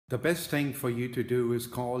The best thing for you to do is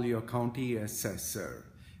call your county assessor.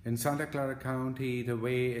 In Santa Clara County, the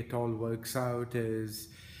way it all works out is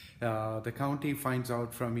the county finds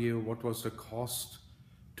out from you what was the cost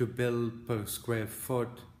to build per square foot,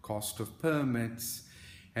 cost of permits,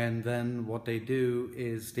 and then what they do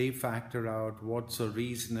is they factor out what's a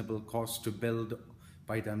reasonable cost to build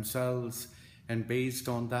by themselves, and based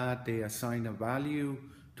on that they assign a value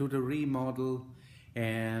to the remodel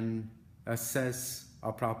and assess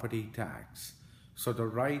a property tax. So the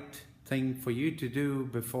right thing for you to do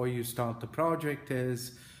before you start the project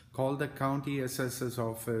is call the county assessor's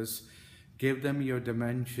office, give them your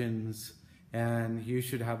dimensions, and you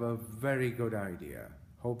should have a very good idea.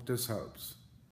 Hope this helps.